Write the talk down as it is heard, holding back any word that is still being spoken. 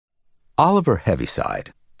Oliver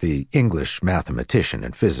Heaviside, the English mathematician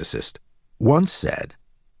and physicist, once said,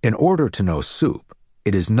 "In order to know soup,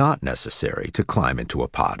 it is not necessary to climb into a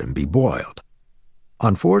pot and be boiled."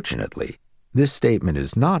 Unfortunately, this statement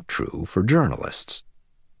is not true for journalists.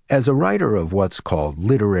 As a writer of what's called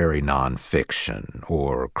literary nonfiction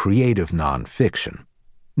or creative nonfiction,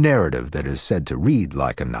 narrative that is said to read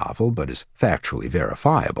like a novel but is factually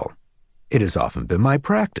verifiable, it has often been my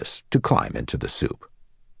practice to climb into the soup.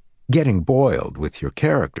 Getting boiled with your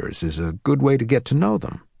characters is a good way to get to know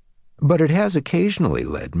them, but it has occasionally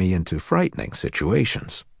led me into frightening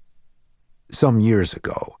situations. Some years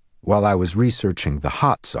ago, while I was researching The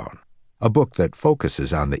Hot Zone, a book that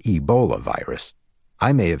focuses on the Ebola virus,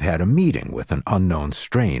 I may have had a meeting with an unknown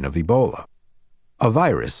strain of Ebola. A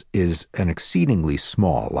virus is an exceedingly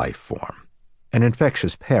small life form, an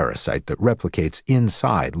infectious parasite that replicates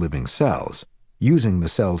inside living cells, using the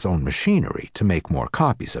cell's own machinery to make more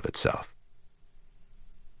copies of itself.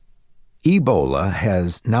 Ebola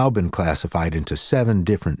has now been classified into 7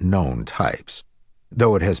 different known types.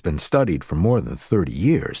 Though it has been studied for more than 30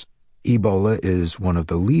 years, Ebola is one of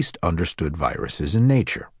the least understood viruses in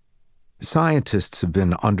nature. Scientists have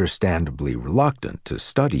been understandably reluctant to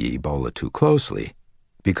study Ebola too closely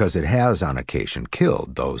because it has on occasion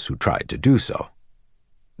killed those who tried to do so.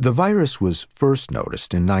 The virus was first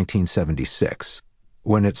noticed in 1976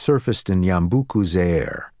 when it surfaced in Yambuku,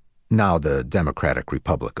 Zaire, now the Democratic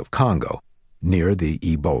Republic of Congo, near the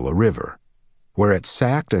Ebola River, where it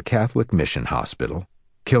sacked a Catholic mission hospital,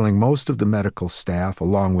 killing most of the medical staff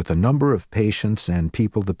along with a number of patients and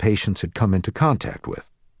people the patients had come into contact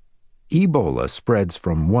with. Ebola spreads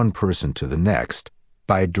from one person to the next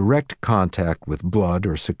by direct contact with blood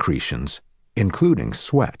or secretions, including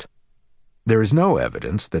sweat. There is no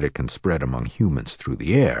evidence that it can spread among humans through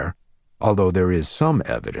the air, although there is some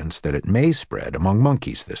evidence that it may spread among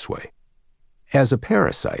monkeys this way. As a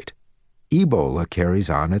parasite, Ebola carries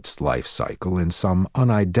on its life cycle in some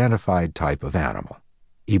unidentified type of animal,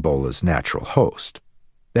 Ebola's natural host,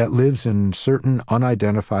 that lives in certain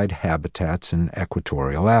unidentified habitats in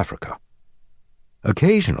equatorial Africa.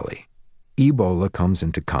 Occasionally, Ebola comes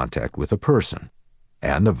into contact with a person,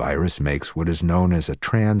 and the virus makes what is known as a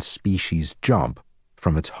trans-species jump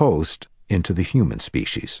from its host into the human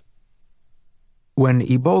species. When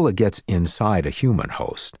Ebola gets inside a human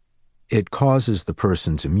host, it causes the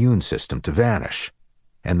person's immune system to vanish,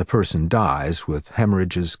 and the person dies with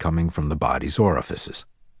hemorrhages coming from the body's orifices.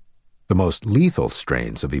 The most lethal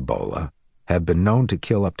strains of Ebola have been known to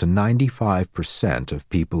kill up to 95% of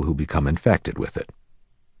people who become infected with it.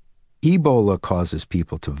 Ebola causes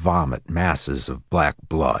people to vomit masses of black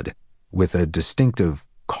blood with a distinctive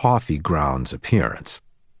coffee grounds appearance.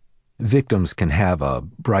 Victims can have a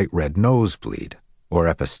bright red nosebleed or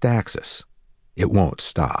epistaxis. It won't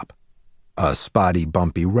stop. A spotty,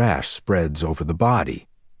 bumpy rash spreads over the body,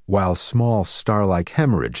 while small star-like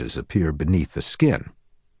hemorrhages appear beneath the skin.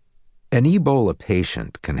 An Ebola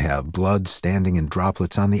patient can have blood standing in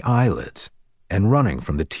droplets on the eyelids and running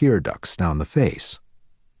from the tear ducts down the face.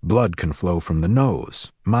 Blood can flow from the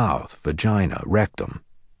nose, mouth, vagina, rectum.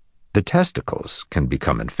 The testicles can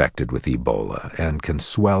become infected with Ebola and can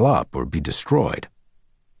swell up or be destroyed.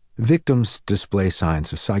 Victims display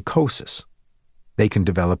signs of psychosis. They can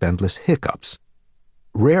develop endless hiccups.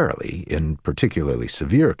 Rarely, in particularly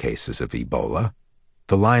severe cases of Ebola,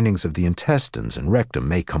 the linings of the intestines and rectum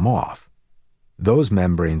may come off. Those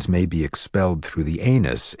membranes may be expelled through the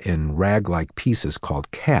anus in rag-like pieces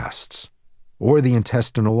called casts, or the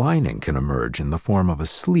intestinal lining can emerge in the form of a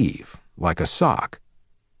sleeve, like a sock.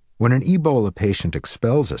 When an Ebola patient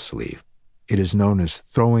expels a sleeve, it is known as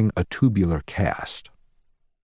throwing a tubular cast.